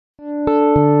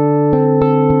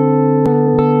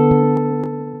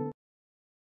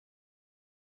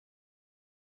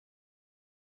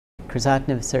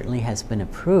Crizotinib certainly has been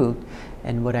approved,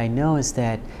 and what I know is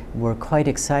that we're quite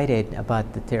excited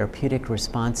about the therapeutic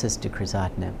responses to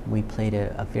Crizotinib. We played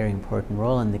a very important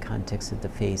role in the context of the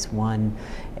phase 1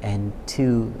 and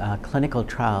 2 clinical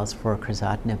trials for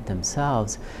Crizotinib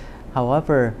themselves.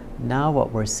 However, now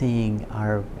what we're seeing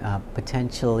are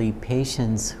potentially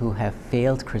patients who have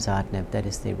failed Crizotinib, that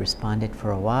is, they responded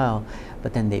for a while,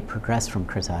 but then they progress from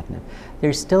Crizotinib.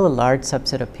 There's still a large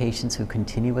subset of patients who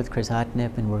continue with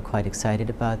Crizotinib, and we're quite excited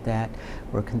about that.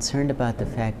 We're concerned about the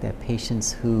fact that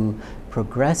patients who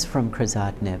progress from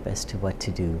Crizotinib as to what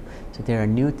to do. So there are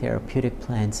new therapeutic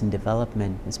plans in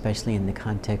development, especially in the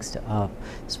context of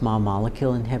small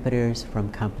molecule inhibitors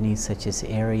from companies such as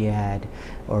Ariad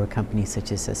or companies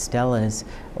such as Astellas,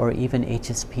 or even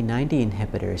HSP90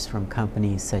 inhibitors from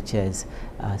companies such as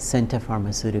Senta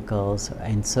Pharmaceuticals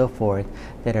and so forth,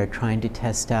 that are trying to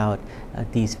test out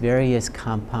these various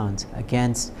compounds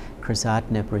against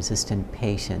Crizotinib-resistant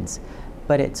patients.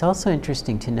 But it's also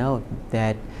interesting to note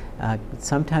that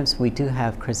sometimes we do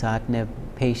have Crizotinib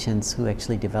patients who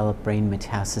actually develop brain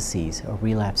metastases or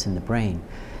relapse in the brain.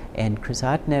 And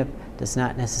Crizotinib does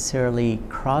not necessarily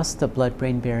cross the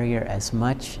blood-brain barrier as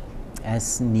much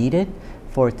as needed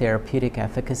for therapeutic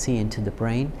efficacy into the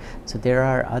brain. So there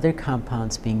are other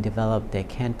compounds being developed that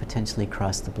can potentially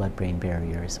cross the blood-brain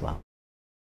barrier as well.